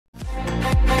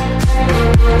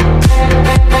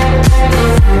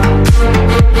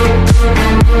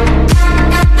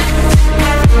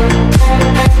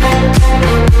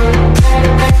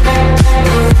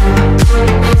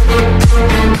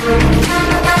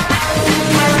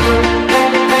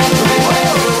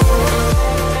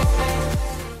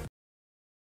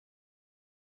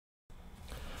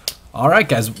Alright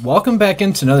guys, welcome back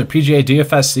into another PGA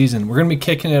DFS season. We're going to be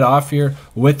kicking it off here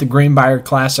with the Greenbrier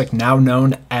Classic, now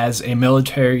known as a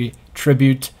military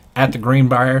tribute at the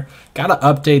Greenbrier. Got to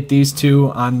update these two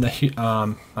on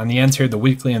the ends here, the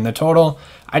weekly and the total.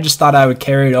 I just thought I would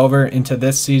carry it over into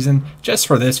this season just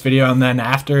for this video, and then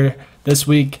after this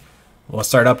week we'll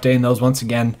start updating those once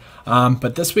again.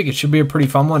 But this week it should be a pretty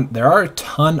fun one. There are a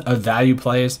ton of value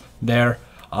plays there.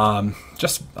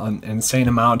 Just an insane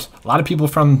amount. A lot of people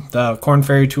from the Korn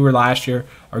Ferry Tour last year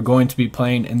are going to be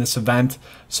playing in this event,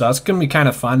 so that's going to be kind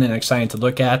of fun and exciting to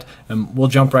look at, and we'll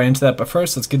jump right into that. But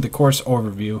first, let's get the course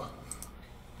overview.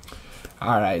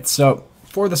 Alright, so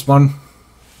for this one,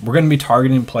 we're going to be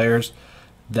targeting players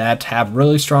that have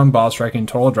really strong ball striking,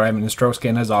 total driving, and strokes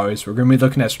gain. As always, we're going to be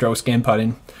looking at strokes gain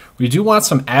putting. We do want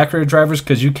some accurate drivers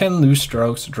because you can lose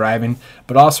strokes driving,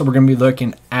 but also we're going to be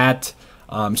looking at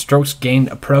strokes gain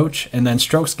approach, and then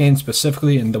strokes gain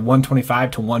specifically in the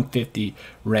 125 to 150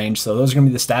 range. So those are going to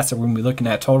be the stats that we're going to be looking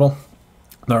at total.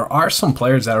 There are some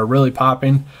players that are really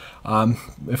popping.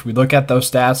 If we look at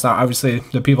those stats, now obviously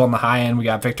the people on the high end, we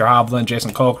got Viktor Hovland,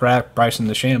 Jason Kokrak, Bryson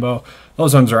DeChambeau.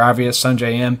 Those ones are obvious,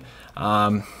 Sungjae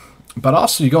Im. But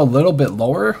also you go a little bit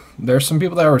lower, there's some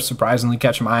people that are surprisingly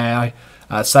catching my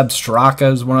eye. Seb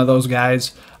Straka is one of those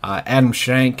guys, Adam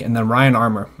Schenk, and then Ryan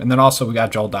Armour. And then also we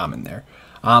got Joel Dahmen there.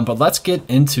 But let's get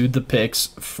into the picks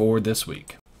for this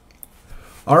week.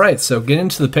 Alright, so getting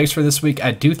into the picks for this week,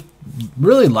 I do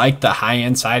really like the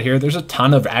high-end side here. There's a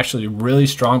ton of actually really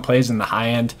strong plays in the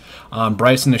high-end.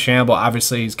 Bryson DeChambeau,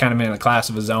 obviously, he's kind of in a class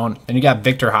of his own. And you got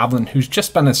Viktor Hovland, who's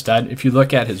just been a stud. If you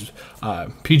look at his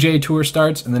PGA Tour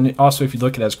starts, and then also if you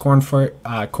look at his Korn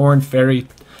Ferry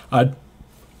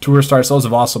Tour starts, those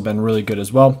have also been really good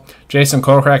as well. Jason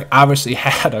Kokrak obviously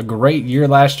had a great year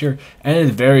last year,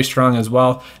 ended very strong as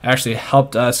well. Actually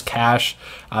helped us cash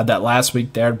that last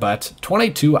week there, but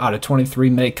 22 out of 23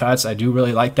 made cuts. I do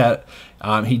really like that.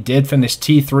 He did finish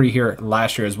T3 here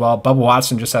last year as well. Bubba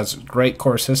Watson just has great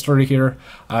course history here.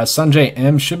 Sungjae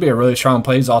Im should be a really strong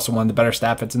play. He's also one of the better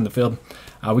stat fits in the field.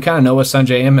 We kind of know with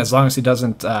Sungjae Im, as long as he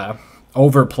doesn't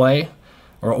overplay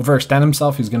or overextend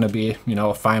himself, he's going to be, you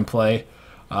know, a fine play.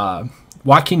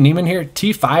 Joaquin Niemann here,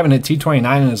 T5 and a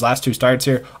T29 in his last two starts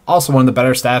here. Also one of the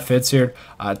better stat fits here.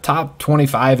 Top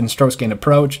 25 in strokes gain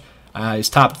approach. He's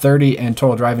top 30 in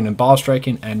total driving and ball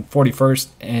striking, and 41st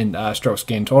in strokes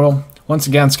gain total. Once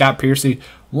again, Scott Piercy,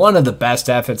 one of the best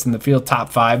stat fits in the field, top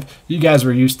 5. You guys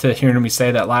were used to hearing me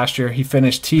say that last year. He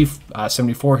finished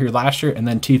T74 here last year, and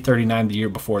then T39 the year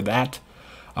before that.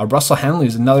 Russell Henley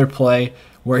is another play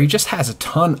where he just has a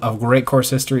ton of great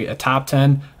course history, a top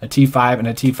 10, a T5, and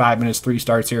a T5 in his 3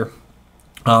 starts here.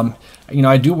 You know,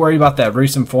 I do worry about that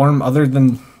recent form. Other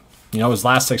than, you know, his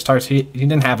last 6 starts, he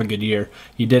didn't have a good year.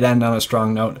 He did end on a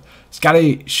strong note.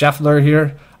 Scotty Scheffler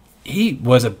here, he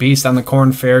was a beast on the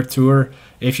Korn Ferry Tour.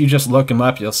 If you just look him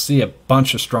up, you'll see a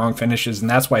bunch of strong finishes, and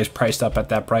that's why he's priced up at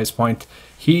that price point.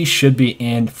 He should be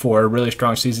in for a really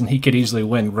strong season. He could easily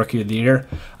win Rookie of the Year.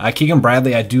 Keegan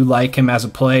Bradley, I do like him as a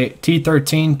play.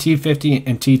 T13, T50,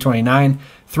 and T29.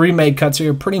 3 made cuts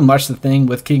here. Pretty much the thing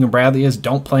with Keegan Bradley is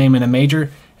don't play him in a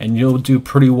major, and you'll do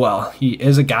pretty well. He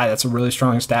is a guy that's a really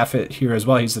strong stat fit here as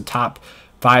well. He's the top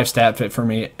 5 stat fit for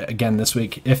me again this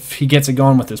week. If he gets it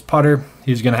going with his putter,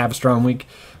 he's going to have a strong week.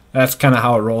 That's kind of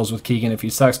how it rolls with Keegan. If he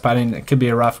sucks putting, it could be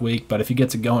a rough week, but if he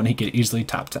gets it going, he could easily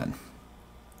top 10.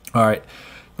 All right.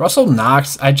 Russell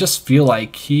Knox, I just feel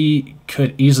like he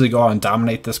could easily go out and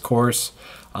dominate this course.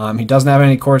 He doesn't have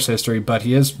any course history, but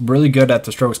he is really good at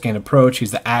the strokes gain approach.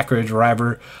 He's the accurate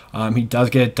driver. He does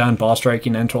get it done ball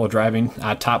striking and total driving.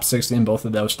 Top 60 in both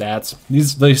of those stats.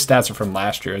 These stats are from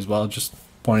last year as well, just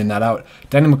pointing that out.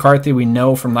 Denny McCarthy, we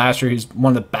know from last year, he's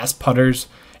one of the best putters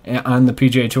on the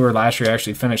PGA Tour. Last year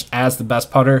actually finished as the best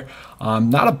putter.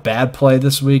 Not a bad play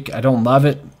this week. I don't love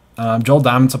it. Joel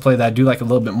Dahmen's a play that I do like a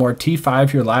little bit more. T5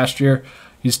 here last year.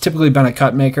 He's typically been a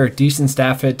cut maker, decent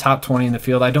stat fit, top 20 in the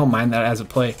field. I don't mind that as a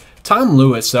play. Tom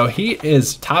Lewis, so he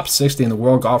is top 60 in the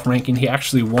world golf ranking. He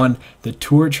actually won the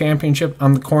Tour Championship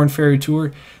on the Korn Ferry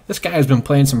Tour. This guy has been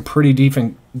playing some pretty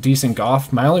decent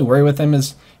golf. My only worry with him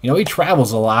is, you know, he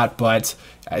travels a lot, but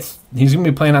he's going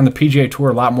to be playing on the PGA Tour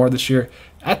a lot more this year.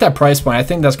 At that price point, I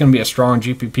think that's going to be a strong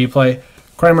GPP play.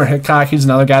 Kramer Hickok, he's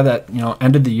another guy that, you know,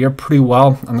 ended the year pretty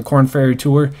well on the Korn Ferry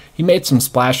Tour. He made some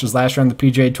splashes last year on the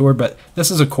PGA Tour, but this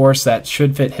is a course that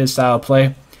should fit his style of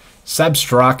play. Seb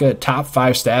Straka, top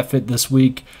 5 stat fit this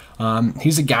week.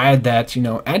 He's a guy that, you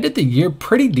know, ended the year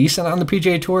pretty decent on the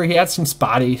PGA Tour. He had some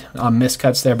spotty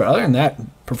miscuts there, but other than that,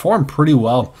 performed pretty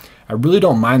well. I really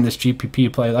don't mind this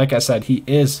GPP play. Like I said, he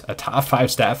is a top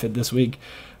 5 stat fit this week.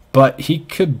 but he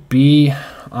could be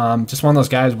just one of those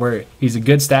guys where he's a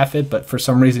good staff fit, but for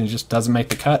some reason he just doesn't make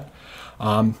the cut.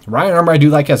 Ryan Armour I do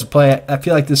like as a play. I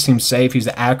feel like this seems safe. He's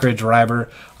an accurate driver.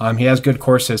 He has good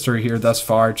course history here thus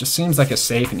far. Just seems like a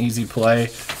safe and easy play.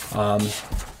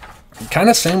 Kind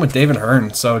of same with David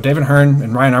Hearn. So David Hearn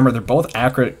and Ryan Armour, they're both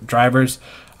accurate drivers.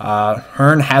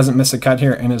 Hearn hasn't missed a cut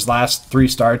here in his last 3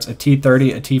 starts, a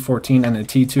T30, a T14, and a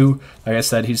T2. Like I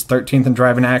said, he's 13th in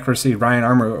driving accuracy. Ryan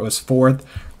Armour was 4th.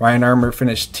 Ryan Armour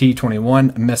finished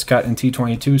T21, a missed cut in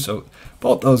T22. So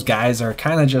both those guys are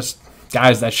kind of just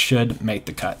guys that should make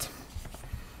the cut.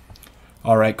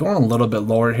 All right, going a little bit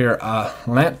lower here.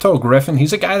 Lanto Griffin,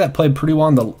 he's a guy that played pretty well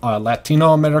on the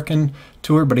Latino American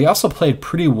Tour, but he also played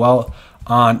pretty well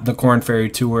on the Korn Ferry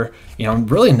Tour. You know,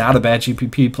 really not a bad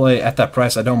GPP play at that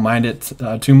price. I don't mind it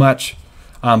too much.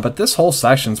 But this whole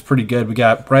section's pretty good. We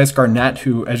got Bryce Garnett,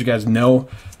 who, as you guys know,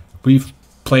 we've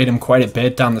played him quite a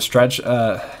bit down the stretch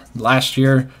last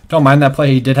year. Don't mind that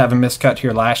play. He did have a miscut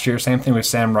here last year. Same thing with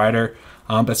Sam Ryder.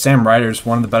 But Sam Ryder's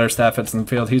one of the better stat fits in the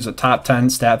field. He's a top 10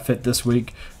 stat fit this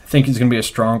week. I think he's going to be a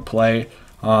strong play.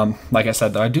 Like I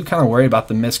said, though, I do kind of worry about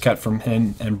the miscut from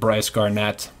him and Bryce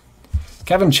Garnett.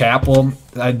 Kevin Chappell,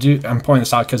 I'm pointing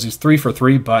this out because he's 3 for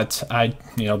 3, but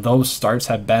those starts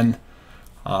have been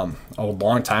a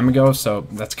long time ago, so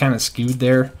that's kind of skewed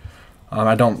there.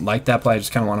 I don't like that play. I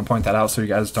just kind of want to point that out so you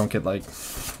guys don't get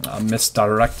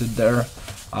misdirected there.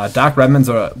 Doc Redmond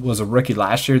was a rookie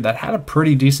last year that had a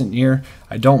pretty decent year.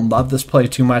 I don't love this play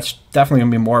too much. Definitely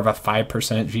going to be more of a 5%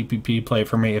 GPP play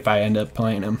for me if I end up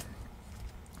playing him.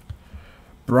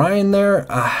 Brian there,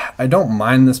 I don't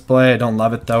mind this play. I don't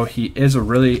love it, though. He is a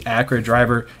really accurate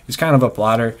driver. He's kind of a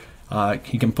plotter.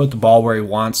 He can put the ball where he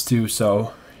wants to,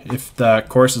 so if the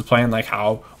course is playing like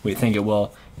how we think it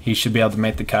will, he should be able to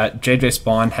make the cut. JJ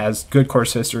Spawn has good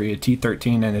course history, a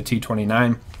T13 and a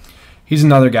T29. He's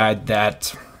another guy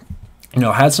that,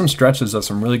 had some stretches of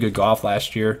some really good golf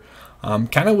last year.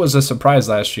 Kind of was a surprise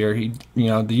last year.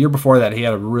 The year before that, he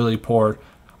had a really poor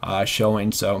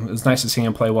showing. So it was nice to see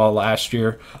him play well last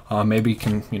year. Maybe he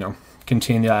can,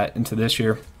 continue that into this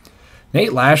year.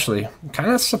 Nate Lashley,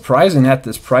 kind of surprising at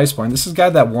this price point. This is a guy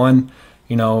that won,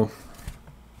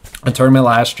 a tournament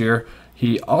last year.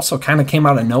 He also kind of came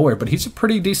out of nowhere, but he's a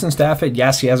pretty decent stat fit.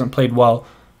 Yes, he hasn't played well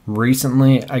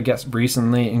recently, I guess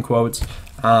recently in quotes,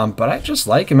 but I just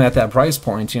like him at that price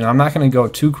point. I'm not going to go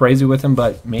too crazy with him,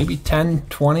 but maybe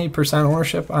 10-20%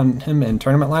 ownership on him in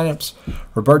tournament lineups.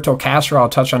 Roberto Castro, I'll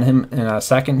touch on him in a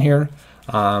second here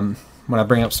when I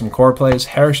bring up some core plays.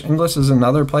 Harris Inglis is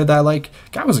another play that I like.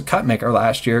 Guy was a cut maker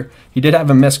last year. He did have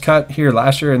a missed cut here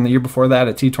last year and the year before that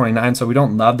at T29, so we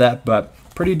don't love that, but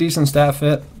pretty decent stat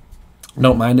fit.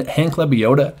 Don't mind it. Hank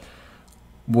Lebioda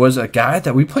was a guy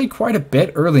that we played quite a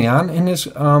bit early on in his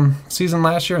season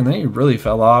last year, and then he really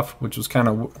fell off, which was kind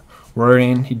of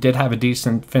worrying. He did have a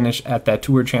decent finish at that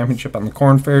Tour Championship on the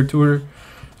Korn Ferry Tour,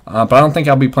 but I don't think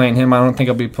I'll be playing him. I don't think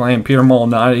I'll be playing Peter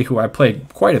Molinari, who I played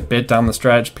quite a bit down the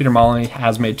stretch. Peter Molinari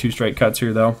has made 2 straight cuts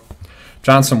here, though.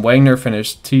 Johnson Wagner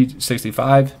finished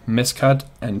T65, miscut,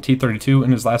 and T32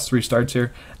 in his last 3 starts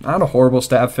here. Not a horrible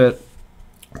stat fit.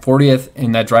 40th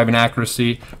in that driving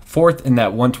accuracy, 4th in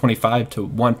that 125 to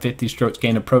 150 strokes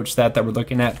gain approach stat that we're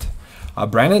looking at.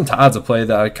 Brandon Todd's a play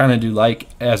that I kind of do like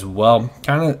as well.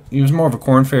 He was more of a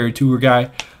Korn Ferry Tour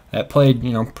guy that played,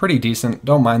 pretty decent.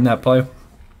 Don't mind that play.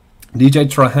 DJ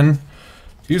Trahan,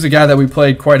 he was a guy that we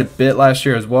played quite a bit last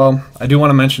year as well. I do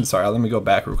want to mention, let me go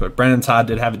back real quick. Brandon Todd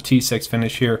did have a T6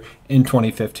 finish here in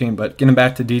 2015, but getting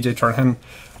back to DJ Trahan,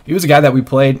 he was a guy that we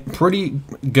played pretty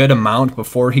good amount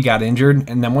before he got injured,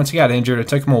 and then once he got injured, it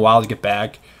took him a while to get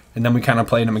back, and then we kind of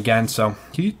played him again. So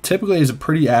he typically is a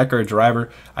pretty accurate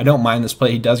driver. I don't mind this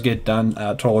play. He does get done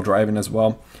total driving as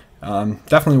well.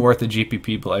 Definitely worth a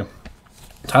GPP play.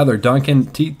 Tyler Duncan,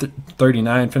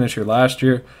 T39 finisher last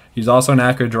year. He's also an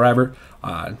accurate driver.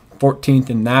 14th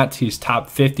in that. He's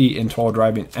top 50 in total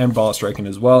driving and ball striking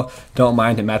as well. Don't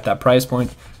mind him at that price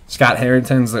point. Scott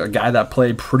Harrington's a guy that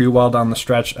played pretty well down the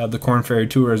stretch of the Korn Ferry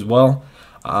Tour as well.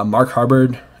 Mark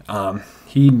Hubbard,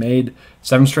 he made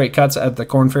 7 straight cuts at the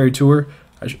Korn Ferry Tour.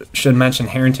 I should mention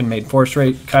Harrington made 4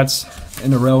 straight cuts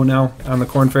in a row now on the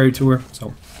Korn Ferry Tour.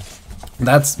 So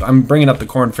I'm bringing up the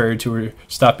Korn Ferry Tour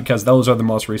stuff because those are the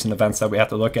most recent events that we have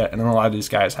to look at, and a lot of these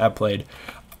guys have played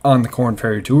on the Korn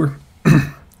Ferry Tour.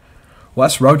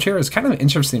 Wes Roach is kind of an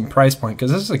interesting price point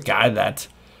because this is a guy that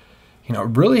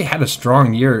really had a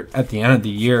strong year at the end of the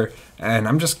year, and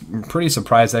I'm just pretty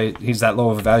surprised that he's that low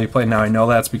of a value play. Now I know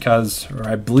that's because, or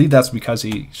I believe that's because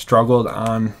he struggled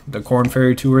on the Korn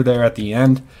Ferry Tour there at the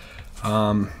end,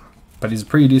 but he's a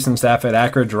pretty decent stat fit,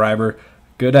 accurate driver,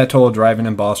 Good at total driving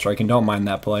and ball striking. Don't mind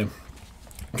that play.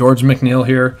 George McNeil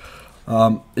here.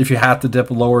 If you have to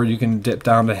dip lower, you can dip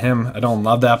down to him. I don't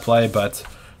love that play, but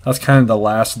that's kind of the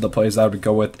last of the plays I would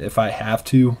go with if I have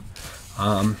to.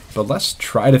 But let's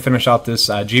try to finish out this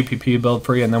GPP build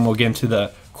for you, and then we'll get into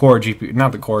the core GPP,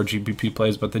 not the core GPP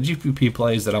plays, but the GPP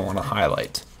plays that I want to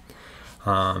highlight.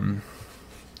 Like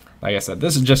I said,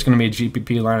 this is just going to be a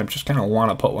GPP lineup. Just kind of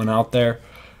want to put one out there.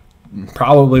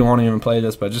 Probably won't even play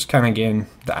this, but just kind of getting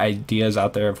the ideas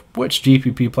out there of which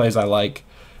GPP plays I like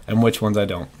and which ones I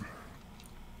don't.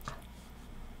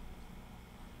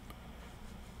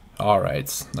 All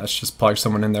right, let's just plug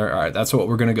someone in there. All right, that's what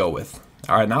we're going to go with.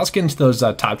 All right, now let's get into those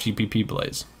top GPP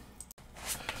plays.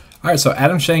 All right, so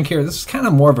Adam Schenk here. This is kind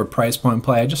of more of a price point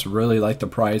play. I just really like the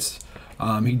price.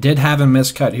 He did have a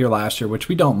miscut here last year, which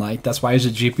we don't like. That's why he's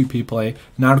a GPP play,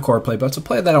 not a core play. But it's a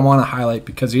play that I want to highlight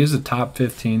because he is a top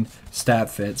 15 stat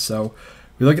fit. So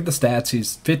we look at the stats.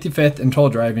 He's 55th in total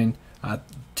driving,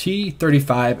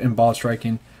 T35 in ball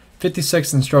striking,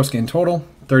 56th in strokes gained total,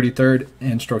 33rd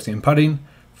in strokes gained putting,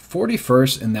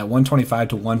 41st in that 125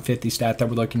 to 150 stat that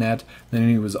we're looking at. Then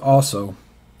he was also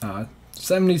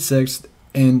 76th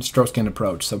in strokes gained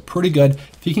approach. So pretty good.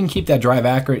 If he can keep that drive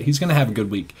accurate, he's going to have a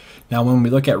good week. Now, when we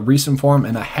look at recent form,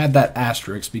 and I had that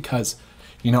asterisk because,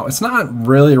 you know, it's not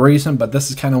really recent, but this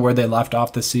is kind of where they left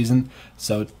off this season.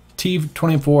 So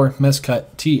T24 miscut,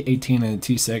 T18 and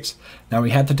T6. Now,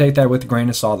 we had to take that with a grain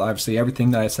of salt. Obviously,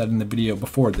 everything that I said in the video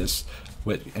before this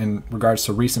in regards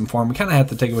to recent form, we kind of have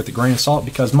to take it with a grain of salt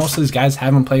because most of these guys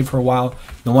haven't played for a while.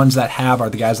 The ones that have are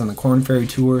the guys on the Korn Ferry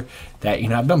Tour that, you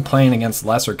know, have been playing against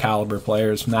lesser caliber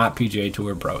players, not PGA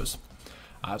Tour pros.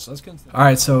 So let's continue. All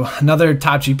right, so another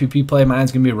top GPP play of mine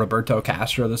is going to be Roberto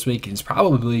Castro this week. He's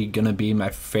probably going to be my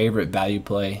favorite value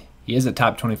play. He is a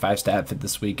top 25 stat fit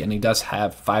this week, and he does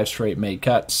have 5 straight made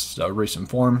cuts, so recent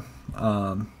form.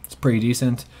 It's pretty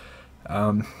decent.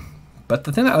 But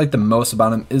the thing I like the most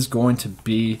about him is going to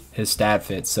be his stat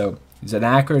fit. So he's an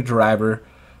accurate driver,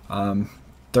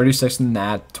 36th in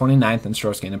that, 29th in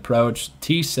strokes gained approach,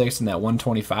 T6 in that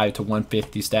 125 to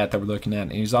 150 stat that we're looking at,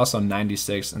 and he's also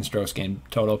 96th in strokes gained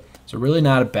total. So really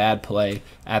not a bad play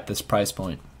at this price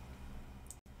point.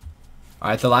 All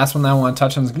right, the last one that I want to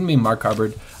touch on is going to be Mark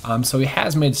Hubbard. So he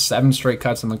has made 7 straight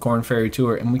cuts on the Korn Ferry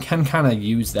Tour, and we can kind of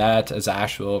use that as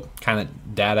actual kind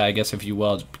of data, I guess, if you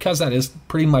will, because that is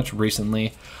pretty much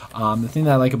recently. The thing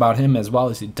that I like about him as well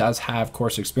is he does have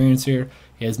course experience here.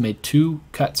 He has made 2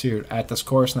 cuts here at this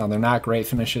course. Now, they're not great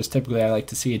finishes. Typically, I like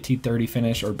to see a T30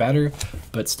 finish or better,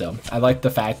 but still, I like the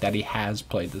fact that he has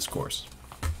played this course.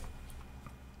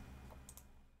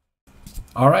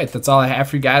 All right, that's all I have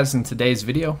for you guys in today's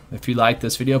video. If you like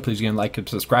this video, please again like and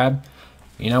subscribe.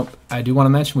 You know, I do want to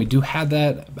mention we do have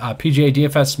that PGA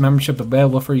DFS membership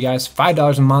available for you guys,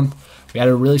 $5 a month. We had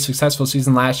a really successful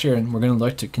season last year, and we're going to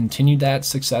look to continue that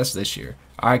success this year.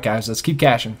 All right, guys, let's keep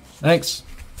cashing. Thanks.